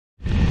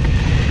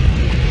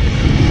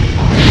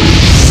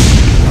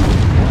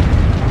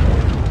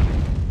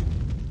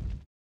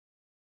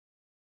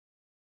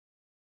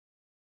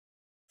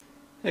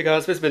Hey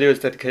guys, this video is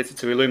dedicated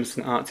to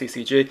Illumisant Art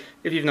TCG.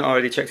 If you've not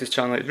already checked his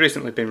channel, it's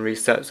recently been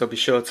reset, so be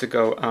sure to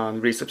go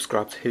and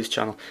resubscribe to his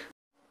channel.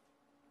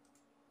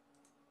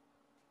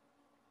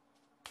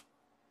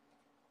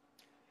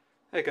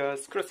 Hey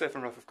guys, Chris here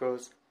from Wrath of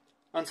Gods,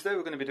 and today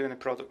we're going to be doing a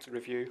product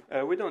review.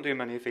 We don't do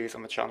many of these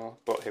on the channel,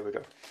 but here we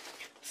go.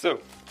 So,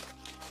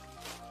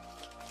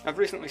 I've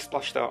recently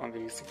splashed out on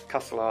these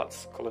Castle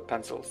Arts coloured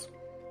pencils.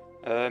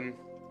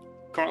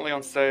 Currently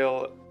on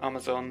sale,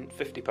 Amazon,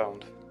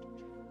 £50.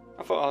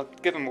 I thought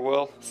I'd give them a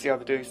whirl, see how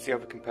they do, see how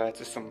they compare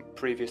to some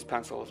previous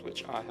pencils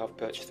which I have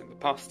purchased in the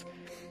past.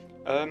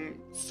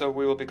 So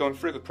we will be going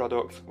through the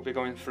product, we'll be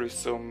going through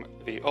some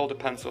of the older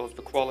pencils,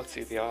 the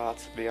quality, the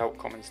art, the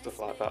outcome and stuff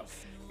like that.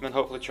 And then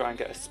hopefully try and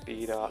get a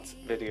speed art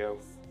video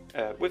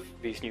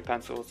with these new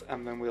pencils,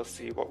 and then we'll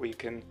see what we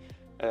can,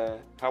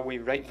 how we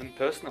rate them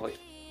personally.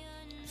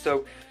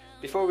 So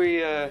before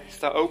we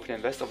start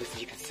opening this, obviously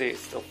you can see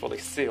it's still fully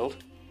sealed.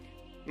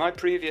 My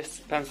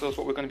previous pencils,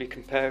 what we're going to be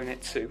comparing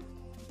it to,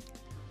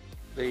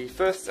 the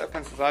first set of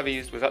pencils I've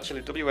used was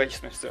actually WH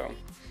Smith's own.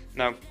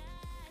 Now,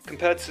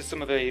 compared to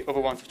some of the other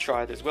ones I've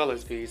tried as well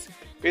as these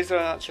are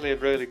actually a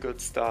really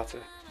good starter.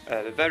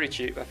 They're very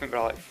cheap, I think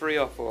they're like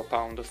 £3 or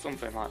 £4 or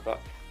something like that,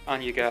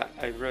 and you get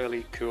a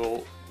really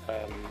cool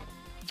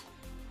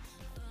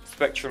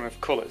spectrum of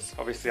colours.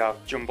 Obviously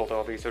I've jumbled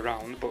all these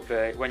around, but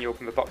when you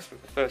open the box for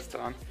the first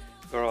time,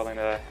 they're all in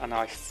a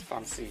nice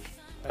fancy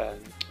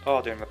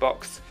order in the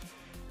box.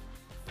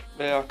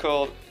 They are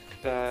called,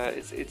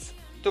 it's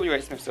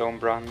WH Smith's own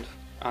brand,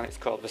 and it's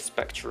called the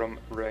Spectrum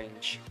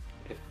range,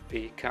 if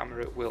the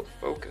camera will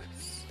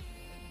focus.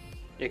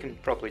 You can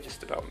probably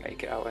just about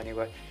make it out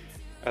anyway.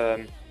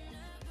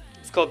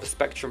 It's called the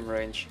Spectrum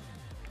range.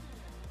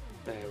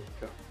 There we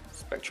go.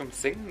 Spectrum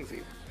sings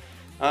even.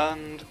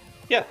 And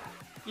yeah,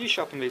 you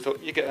sharpen these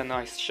up, you get a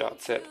nice sharp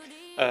tip.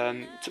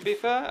 To be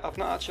fair, I've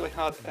not actually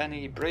had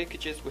any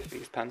breakages with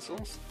these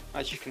pencils.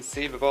 As you can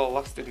see, they've all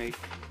lasted me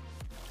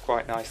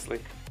quite nicely.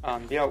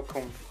 And the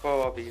outcome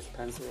for these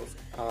pencils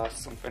are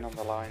something on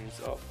the lines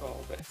of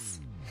all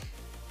this.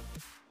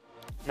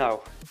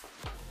 Now,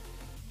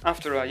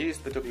 after I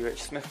used the WH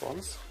Smith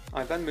ones,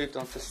 I then moved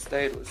on to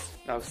Staedtler's.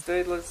 Now,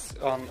 Staedtler's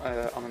on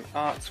an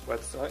art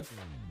website,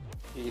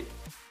 the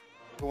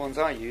ones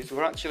I used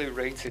were actually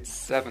rated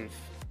 7th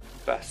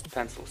best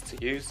pencils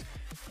to use.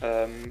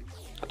 I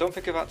don't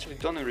think I've actually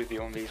done a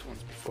review on these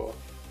ones before,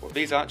 but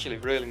these are actually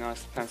really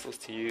nice pencils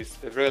to use.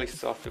 They're really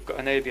soft, they've got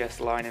an ABS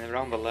lining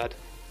around the lead.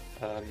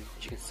 As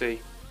you can see,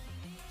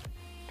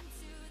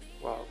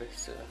 wow,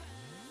 this,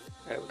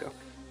 there we go.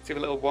 See the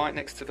little white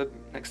next to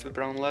the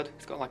brown lead?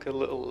 It's got like a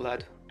little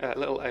lead,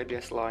 little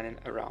ABS lining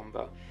around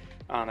that.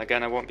 And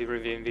again, I won't be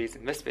reviewing these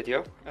in this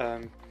video,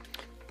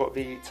 but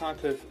the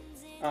type of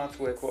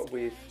artwork what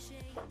we've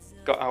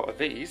got out of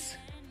these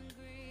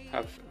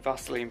have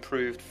vastly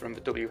improved from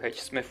the WH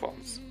Smith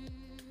ones.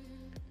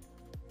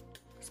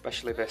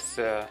 Especially this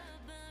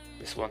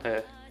one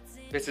here.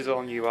 This is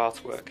all new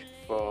artwork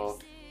for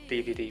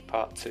DVD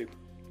Part 2.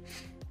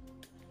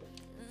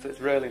 So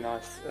it's really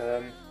nice.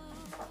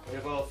 We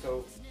will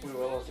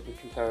also be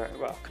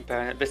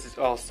comparing it. This is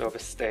also the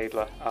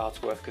Staedtler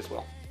artwork as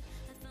well.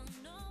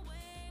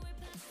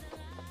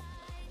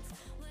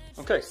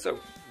 Okay, so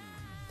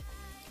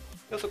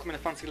they also come in a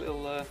fancy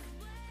little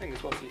thing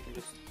as well, so you can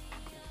just.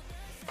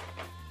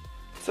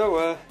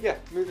 So yeah,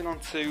 moving on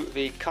to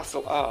the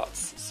Castle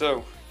Arts.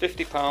 So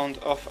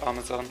 £50 off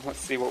Amazon. Let's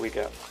see what we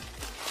get.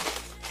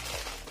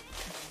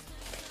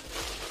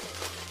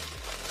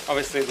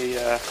 Obviously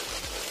the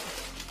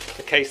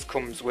case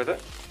comes with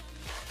it.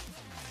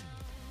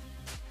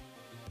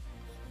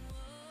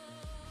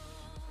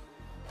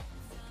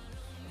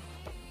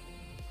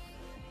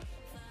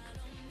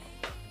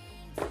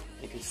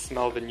 You can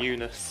smell the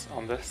newness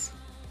on this.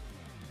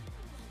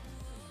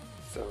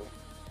 So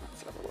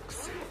let's have a look,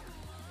 see.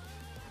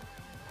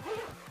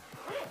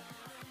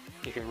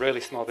 You can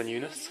really smell the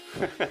newness.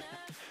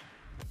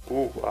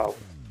 Ooh, wow.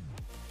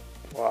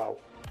 Wow.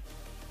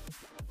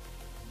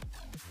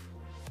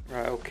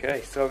 Right,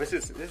 okay, so this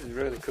is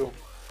really cool,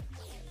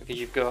 because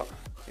you've got,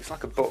 it's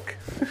like a book.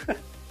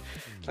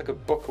 It's like a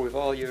book with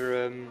all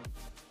your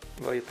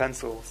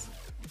pencils.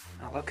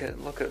 Now look at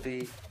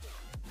the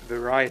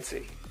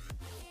variety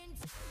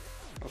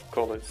of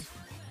colours.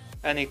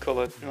 Any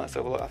colour, let's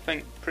have a look. I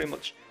think pretty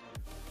much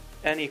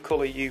any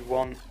colour you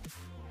want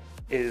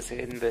is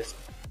in this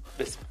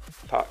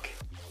pack.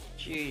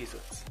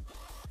 Jesus.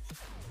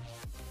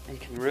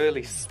 And you can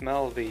really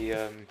smell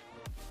the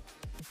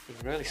you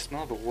can really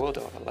smell the wood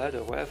or the lead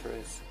or whatever it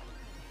is.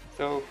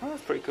 So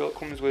that's pretty cool. It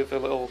comes with a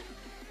little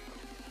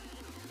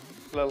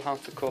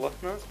house to colour.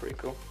 That's pretty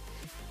cool.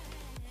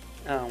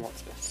 And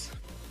what's this?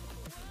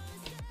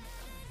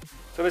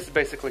 So this is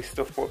basically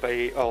stuff what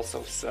they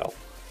also sell.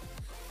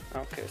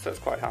 Okay, so that's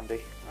quite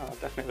handy. I'll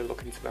definitely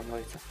look into them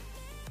later.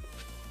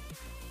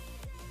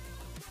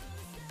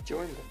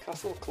 Join the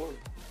Castle Club.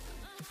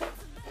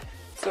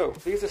 So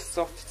these are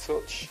soft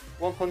touch,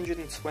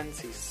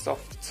 120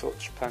 soft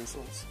touch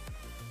pencils.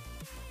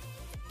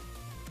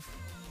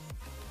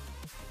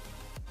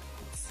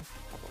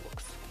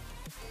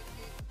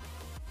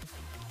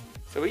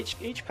 So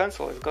each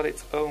pencil has got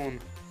its own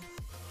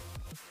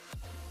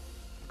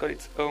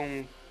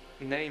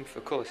name for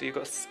colour. So you've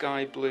got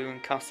sky blue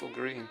and castle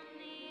green.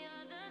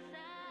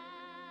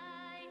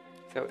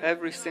 So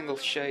every single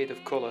shade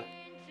of colour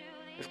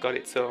has got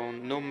its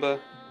own number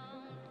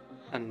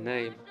and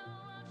name.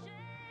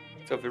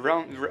 So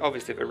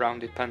obviously the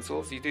rounded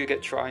pencils, you do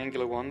get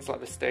triangular ones, like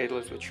the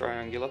Staedtlers were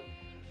triangular.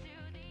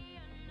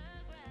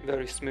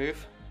 Very smooth.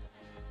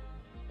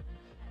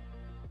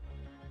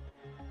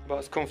 About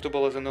as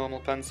comfortable as a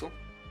normal pencil.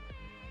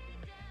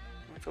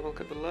 Let's have a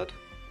look at the lead.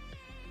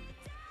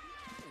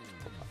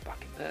 Put that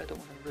back in there, don't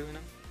want to ruin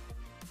them.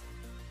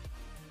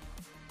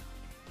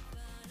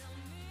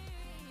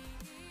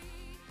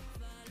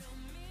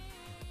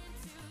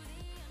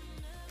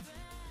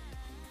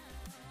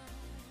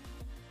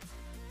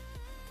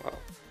 Wow.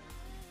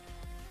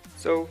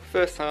 So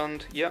first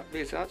hand, yeah,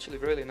 these are actually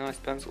really nice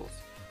pencils.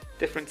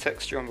 Different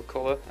texture on the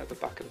colour at the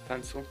back of the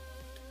pencil.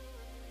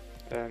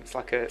 It's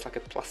like a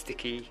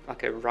plasticky,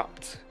 like a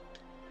wrapped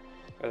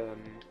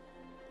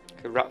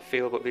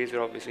feel, but these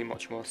are obviously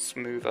much more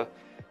smoother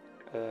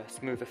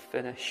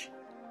finish.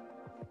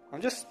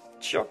 I'm just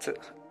shocked at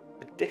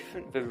the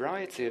different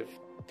variety of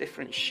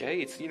different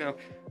shades. You know,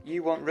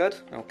 you want red?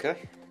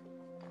 Okay.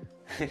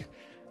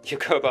 You've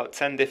got about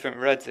 10 different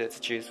reds here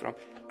to choose from.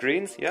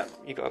 Greens? Yeah,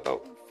 you got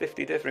about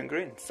 50 different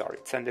greens. Sorry,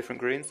 10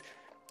 different greens.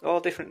 All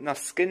different now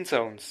skin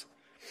tones.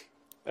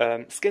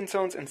 Skin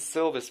tones and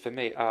silvers for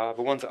me are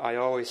the ones that I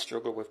always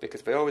struggle with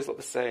because they always look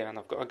the same and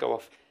I've got to go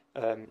off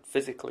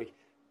physically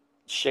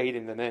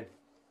shading them in.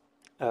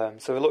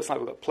 So it looks like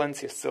we've got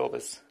plenty of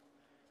silvers.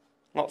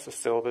 Lots of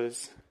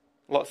silvers,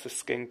 lots of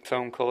skin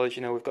tone colours.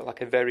 You know, we've got like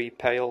a very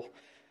pale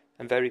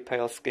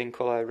skin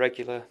colour,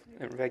 regular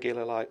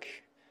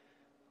like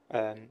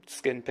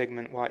skin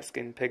pigment, white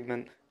skin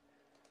pigment.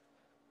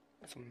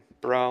 Some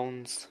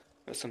browns,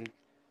 some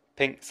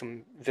pink,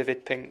 some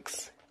vivid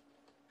pinks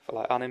for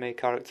like anime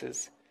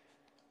characters.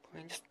 I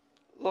mean, just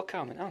look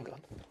how many. Hang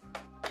on,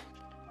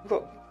 we've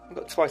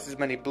got twice as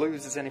many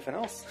blues as anything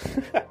else.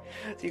 So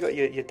you got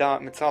your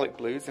dark metallic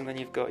blues, and then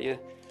you've got your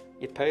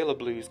paler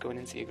blues going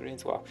into your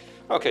greens. Wow.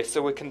 Okay,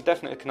 so we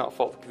definitely cannot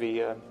fault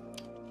the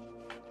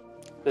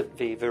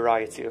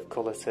variety of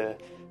colours here.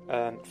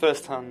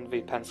 First hand,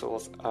 the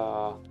pencils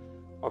are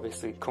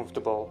obviously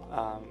comfortable.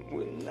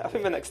 I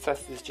think the next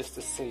test is just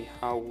to see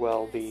how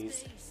well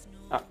these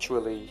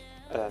actually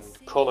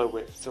colour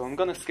with. So I'm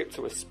going to skip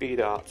to a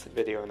speed art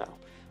video now.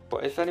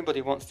 But if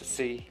anybody wants to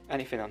see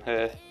anything on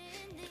here,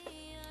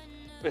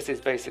 this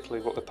is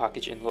basically what the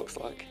packaging looks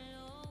like.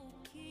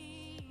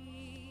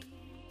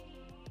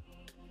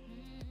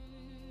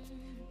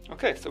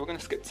 Okay, so we're going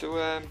to skip to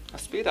a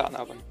speed art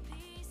now then.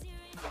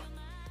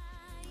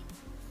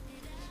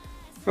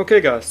 Okay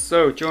guys,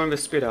 so during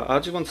this speed art, I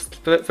just want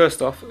to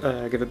first off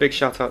give a big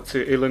shout out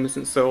to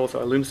Illumiscent Souls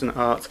or Illumiscent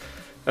Art.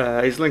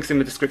 His link's in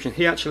the description.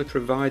 He actually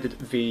provided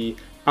the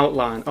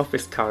outline of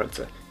this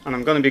character, and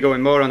I'm going to be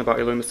going more on about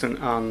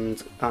Illumiscent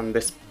and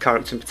this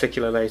character in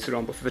particular later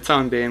on, but for the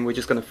time being we're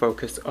just going to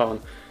focus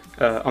on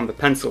the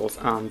pencils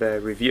and their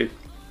review.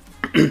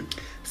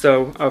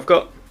 So I've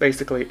got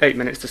basically 8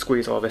 minutes to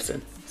squeeze all this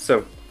in.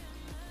 So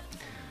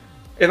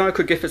if I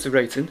could give this a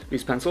rating,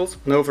 these pencils,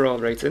 an overall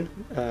rating,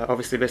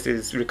 obviously this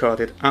is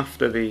recorded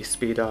after the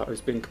speed art has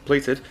been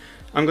completed,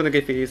 I'm going to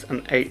give these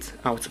an 8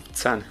 out of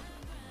 10.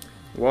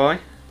 Why?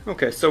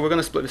 Okay, so we're going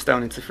to split this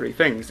down into 3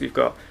 things. You've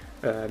got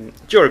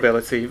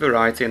durability,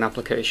 variety and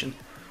application.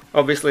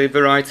 Obviously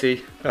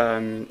variety,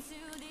 A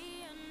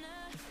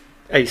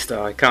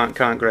star, I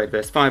can't grade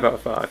this, 5 out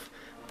of 5.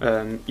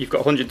 You've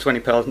got 120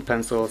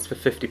 pencils for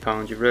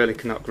 £50, you really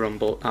cannot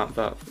grumble at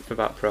that for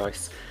that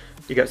price.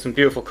 You get some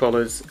beautiful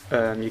colours,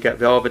 you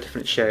get all the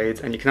different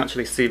shades, and you can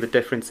actually see the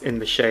difference in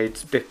the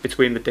shades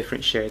between the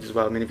different shades as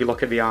well. I mean, if you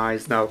look at the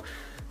eyes now,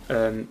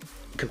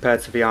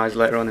 compared to the eyes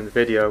later on in the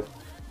video,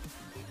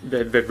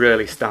 they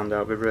really stand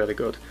out, they're really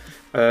good.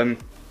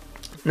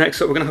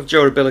 Next up we're going to have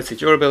durability.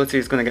 Durability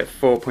is going to get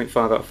 4.5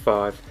 out of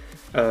 5.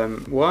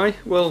 Why?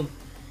 Well,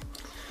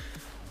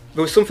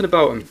 there was something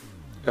about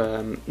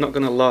them, not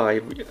going to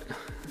lie.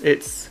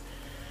 It's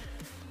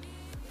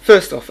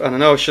first off, and I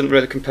know I shouldn't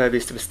really compare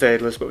these to the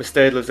Staedtlers, but the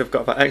Staedtlers have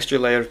got that extra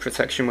layer of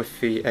protection with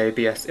the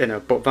ABS inner,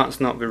 but that's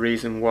not the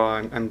reason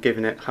why I'm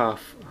giving it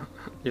half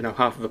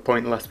of a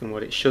point less than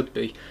what it should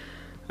be.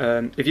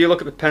 If you look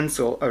at the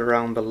pencil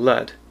around the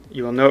lead,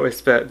 you will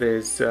notice that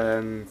there's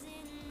a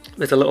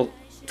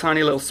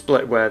tiny little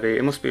split where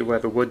it must be where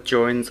the wood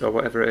joins or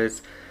whatever it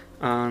is,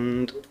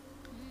 and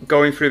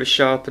going through the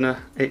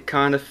sharpener, it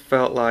kind of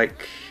felt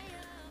like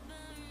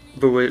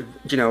the wood,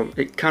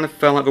 it kind of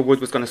felt like the wood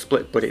was going to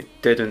split, but it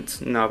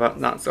didn't. Now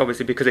that's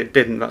obviously because it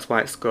didn't, that's why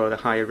it scored a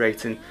higher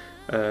rating,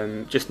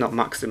 just not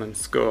maximum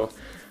score.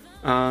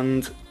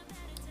 And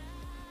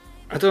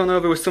I don't know,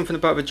 there was something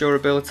about the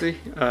durability.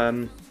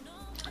 I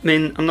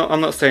mean, I'm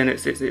not saying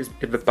it's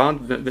they're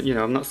bad, but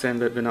I'm not saying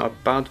that they're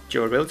not bad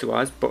durability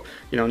wise, but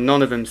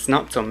none of them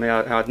snapped on me.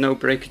 I had no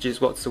breakages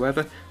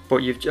whatsoever.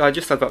 But I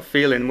just had that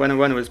feeling when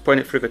I was putting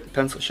it through the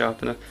pencil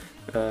sharpener,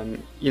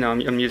 You know,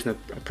 I'm using a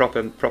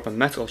proper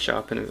metal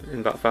sharpener.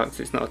 In that fact,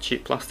 it's not a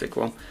cheap plastic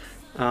one,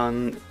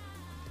 and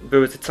there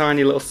was a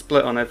tiny little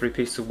split on every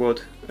piece of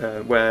wood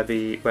where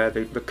the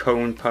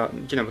cone part,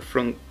 you know,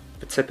 the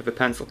tip of the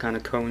pencil kind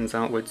of cones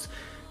outwards,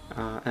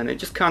 and it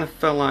just kind of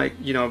felt like,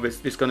 you know,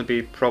 there's going to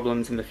be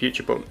problems in the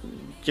future, but,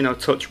 you know,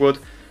 touch wood,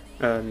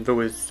 there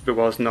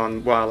was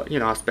none. While, you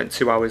know, I spent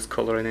 2 hours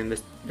colouring in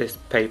this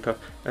paper,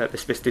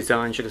 this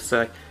design, should I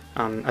say,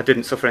 and I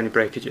didn't suffer any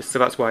breakages, so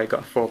that's why I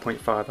got a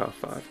 4.5 out of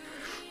 5.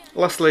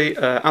 Lastly,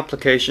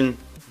 application.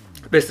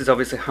 This is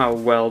obviously how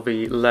well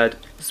the lead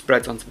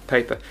spreads onto the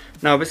paper.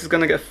 Now this is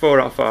going to get a 4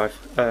 out of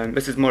 5.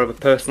 This is more of a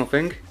personal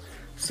thing.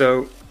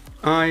 So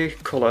I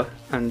colour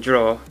and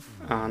draw,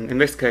 and in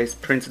this case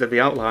printed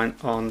the outline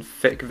on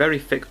thick, very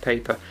thick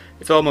paper.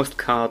 It's almost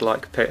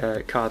card-like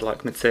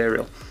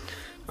material.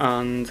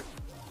 And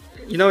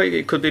you know,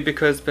 it could be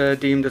because they're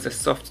deemed as a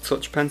soft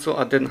touch pencil.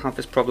 I didn't have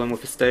this problem with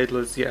the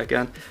Staedtlers yet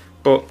again,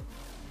 but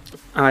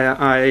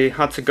I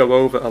had to go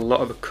over a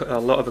lot of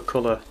the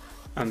colour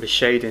and the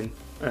shading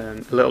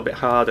a little bit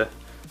harder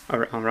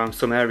around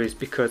some areas,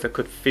 because I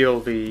could feel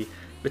the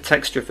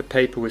texture of the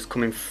paper was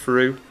coming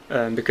through,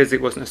 because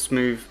it wasn't a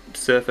smooth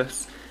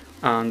surface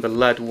and the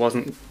lead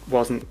wasn't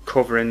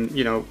covering,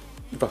 you know,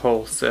 the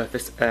whole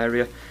surface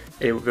area.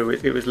 It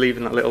was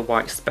leaving like little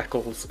white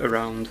speckles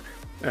around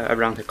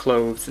her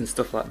clothes and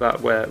stuff like that,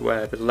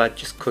 where the lead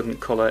just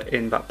couldn't colour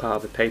in that part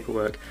of the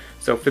paperwork.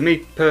 So for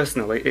me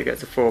personally, it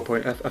gets a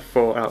 4 out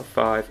of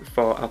 5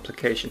 for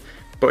application.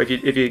 But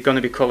if you're going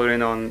to be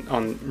colouring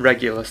on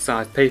regular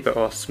sized paper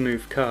or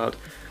smooth card,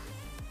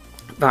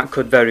 that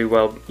could very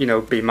well, you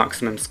know, be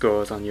maximum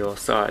scores on your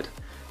side.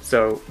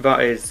 So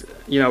that is,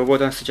 you know,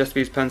 would I suggest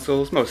these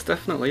pencils? Most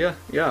definitely, yeah.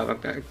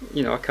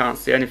 You know, I can't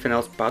see anything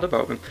else bad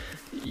about them.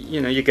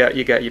 You know, you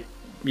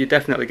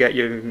definitely get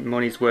your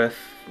money's worth,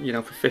 you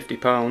know, for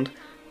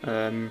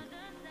 £50.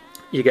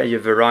 You get your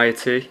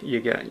variety.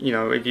 You get, you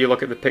know, if you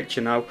look at the picture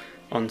now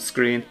on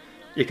screen,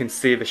 you can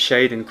see the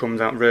shading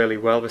comes out really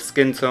well. The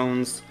skin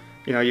tones,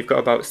 you know, you've got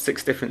about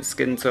 6 different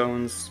skin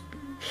tones.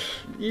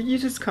 You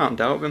just can't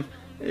doubt them.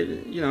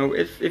 You know,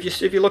 if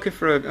you're looking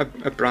for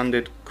a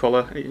branded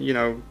colour, you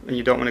know, and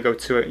you don't want to go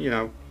too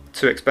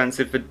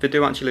expensive, they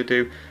do actually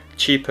do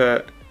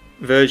cheaper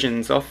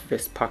versions of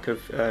this pack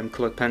of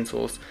coloured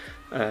pencils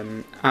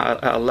at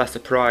a lesser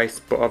price,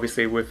 but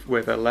obviously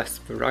with a less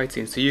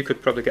variety. And so you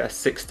could probably get a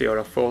 60 or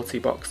a 40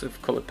 box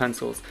of coloured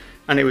pencils,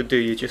 and it would do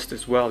you just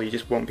as well. You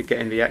just won't be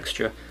getting the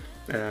extra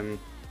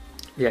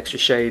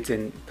shades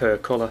in per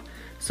colour.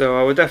 So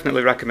I would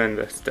definitely recommend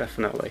this,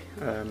 definitely.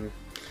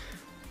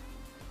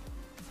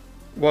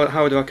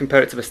 How do I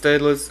compare it to the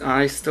Staedtlers?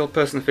 I still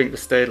personally think the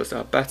Staedtlers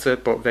are better,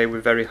 but they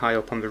were very high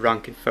up on the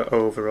ranking for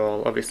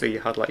overall. Obviously you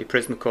had like your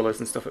Prismacolors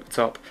and stuff at the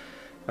top.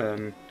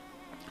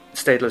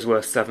 Staedtlers were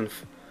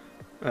 7th,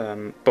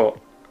 but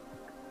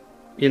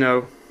you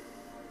know,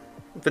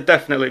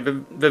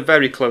 they're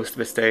very close to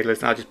the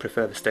Staedtlers. I just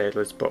prefer the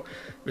Staedtlers, but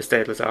the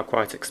Staedtlers are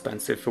quite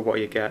expensive for what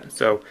you get.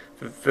 So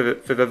for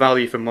the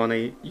value for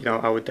money, you know,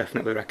 I would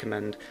definitely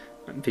recommend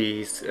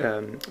this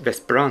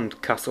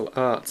brand, Castle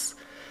Arts.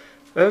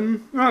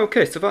 Right,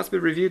 okay, so that's the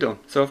review done.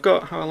 So I've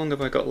got, how long have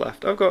I got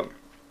left? I've got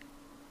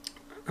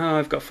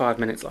 5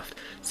 minutes left.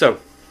 So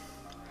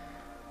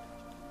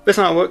this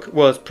artwork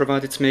was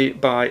provided to me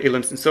by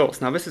Illumination Souls.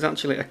 Now this is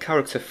actually a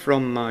character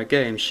from my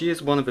game. She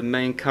is one of the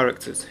main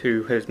characters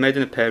who has made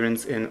an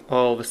appearance in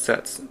all the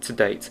sets to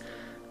date.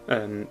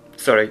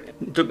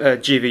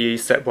 GVE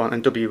set 1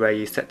 and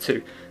WAE set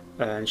 2.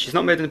 She's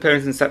not made an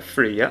appearance in set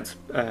 3 yet,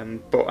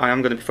 but I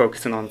am going to be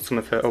focusing on some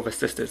of her other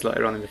sisters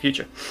later on in the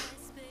future.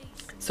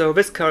 So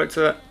this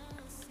character,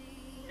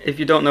 if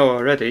you don't know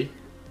already,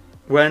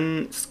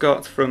 when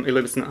Scott from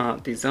Illumination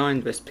Art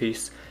designed this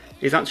piece,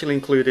 he's actually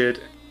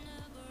included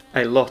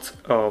a lot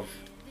of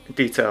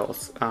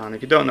details, and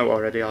if you don't know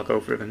already, I'll go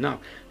through them now.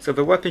 So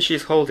the weapon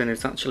she's holding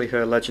is actually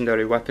her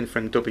legendary weapon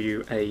from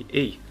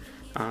WAE,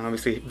 and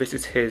obviously this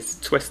is his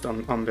twist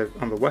on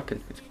the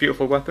weapon. It's a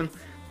beautiful weapon,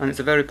 and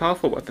it's a very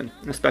powerful weapon,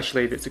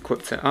 especially if it's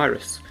equipped to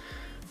Iris.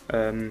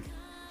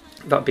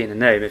 That being a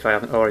name, if I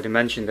haven't already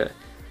mentioned it.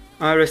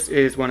 Iris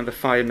is one of the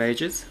fire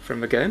mages from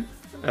the game.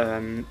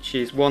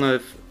 She's one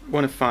of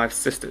 5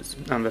 sisters,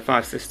 and the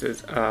 5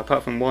 sisters,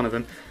 apart from one of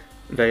them,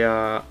 they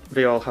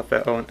all have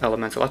their own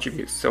elemental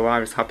attributes. So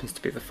Iris happens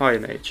to be the fire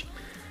mage.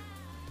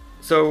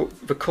 So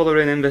the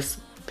colouring in this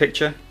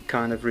picture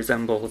kind of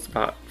resembles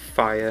that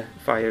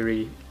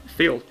fiery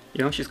feel.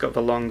 You know, she's got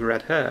the long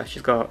red hair.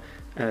 She's got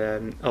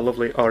a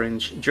lovely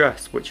orange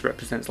dress, which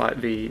represents like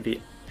the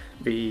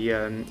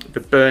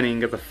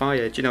burning of a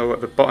fire. Do you know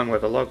at the bottom where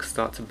the logs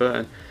start to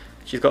burn?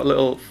 She's got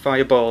little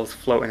fireballs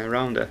floating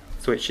around her,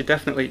 so she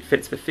definitely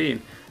fits the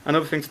theme.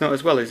 Another thing to note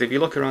as well is if you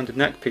look around the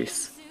neck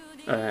piece,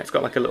 it's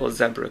got like a little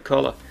zebra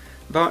collar.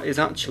 That is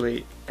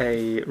actually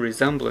a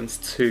resemblance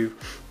to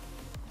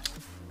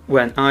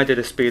when I did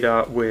a speed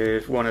art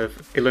with one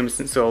of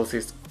Illumination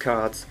Souls'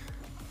 cards,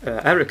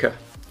 Erica.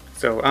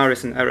 So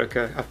Iris and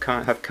Erica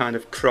have kind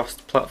of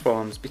crossed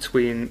platforms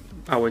between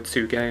our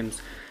 2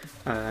 games.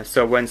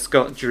 So when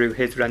Scott drew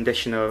his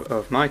rendition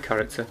of my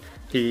character,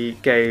 he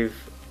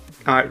gave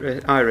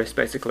Iris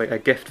basically a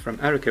gift from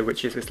Erica,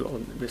 which is this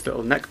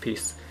little neck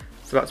piece.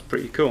 So that's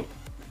pretty cool.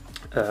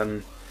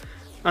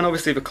 And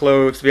obviously the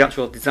clothes, the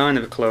actual design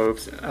of the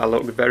clothes,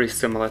 look very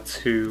similar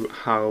to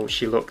how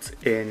she looked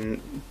in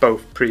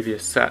both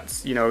previous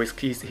sets. You know,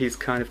 he's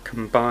kind of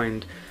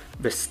combined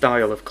the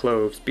style of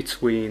clothes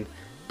between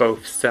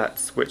both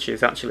sets, which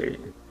is actually,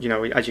 you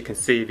know, as you can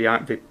see,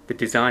 the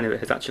design of it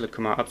has actually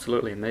come out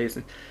absolutely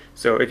amazing.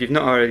 So if you've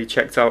not already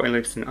checked out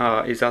Illumicent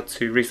Art, he's had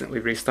to recently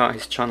restart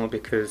his channel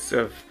because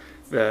of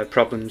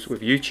problems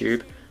with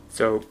YouTube.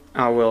 So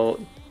I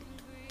will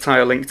tie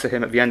a link to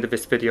him at the end of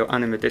this video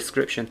and in the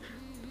description.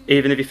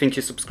 Even if you think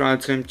you're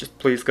subscribed to him, just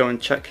please go and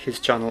check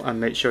his channel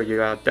and make sure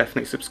you are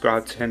definitely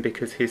subscribed to him,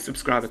 because his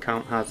subscriber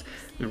count has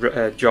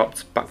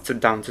dropped back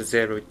down to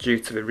 0 due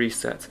to the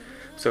reset.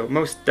 So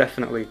most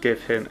definitely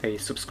give him a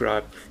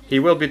subscribe. He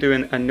will be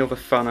doing another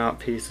fan art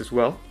piece as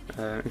well.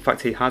 In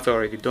fact, he has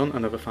already done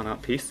another fan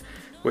art piece,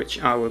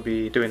 which I will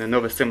be doing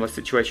another similar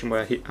situation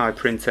where I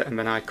print it and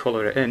then I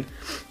colour it in.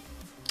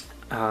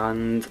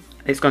 And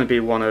it's going to be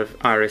one of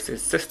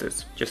Iris's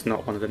sisters, just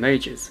not one of the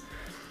mages.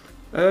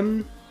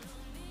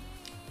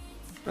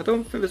 I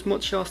don't think there's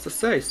much else to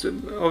say. So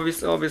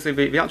obviously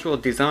the actual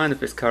design of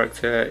this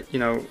character, you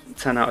know,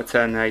 10 out of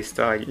 10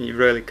 A-star. You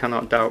really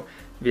cannot doubt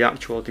the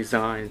actual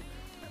design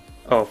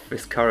of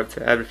this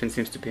character. Everything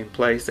seems to be in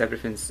place,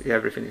 everything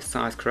is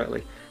sized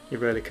correctly. You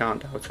really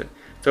can't doubt it.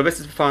 So this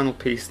is the final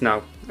piece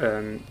now,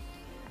 and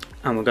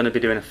we're going to be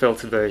doing a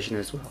filtered version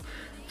as well.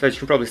 So as you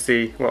can probably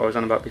see what I was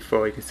on about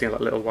before, you can see like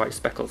little white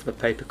speckles of the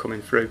paper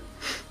coming through.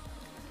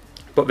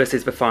 But this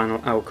is the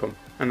final outcome.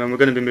 And then we're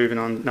going to be moving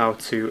on now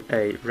to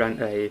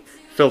a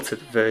filtered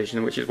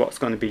version, which is what's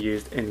going to be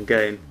used in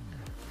game.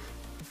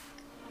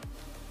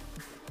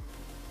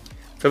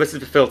 So this is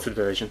the filtered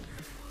version.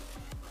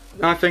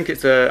 I think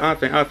it's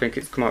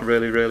come out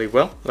really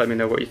well. Let me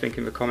know what you think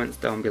in the comments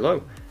down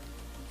below.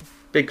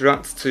 Big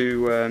grats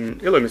to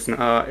Illumicent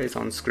Art is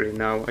on screen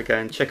now.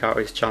 Again, check out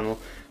his channel.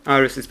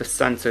 Iris is the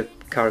centre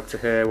character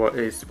here. What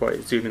it's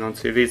zooming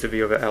onto. These are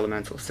the other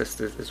elemental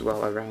sisters as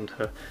well around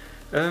her.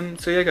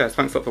 So yeah guys,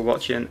 thanks a lot for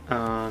watching,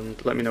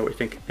 and let me know what you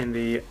think in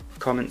the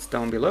comments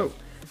down below.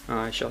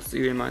 I shall see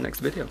you in my next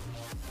video.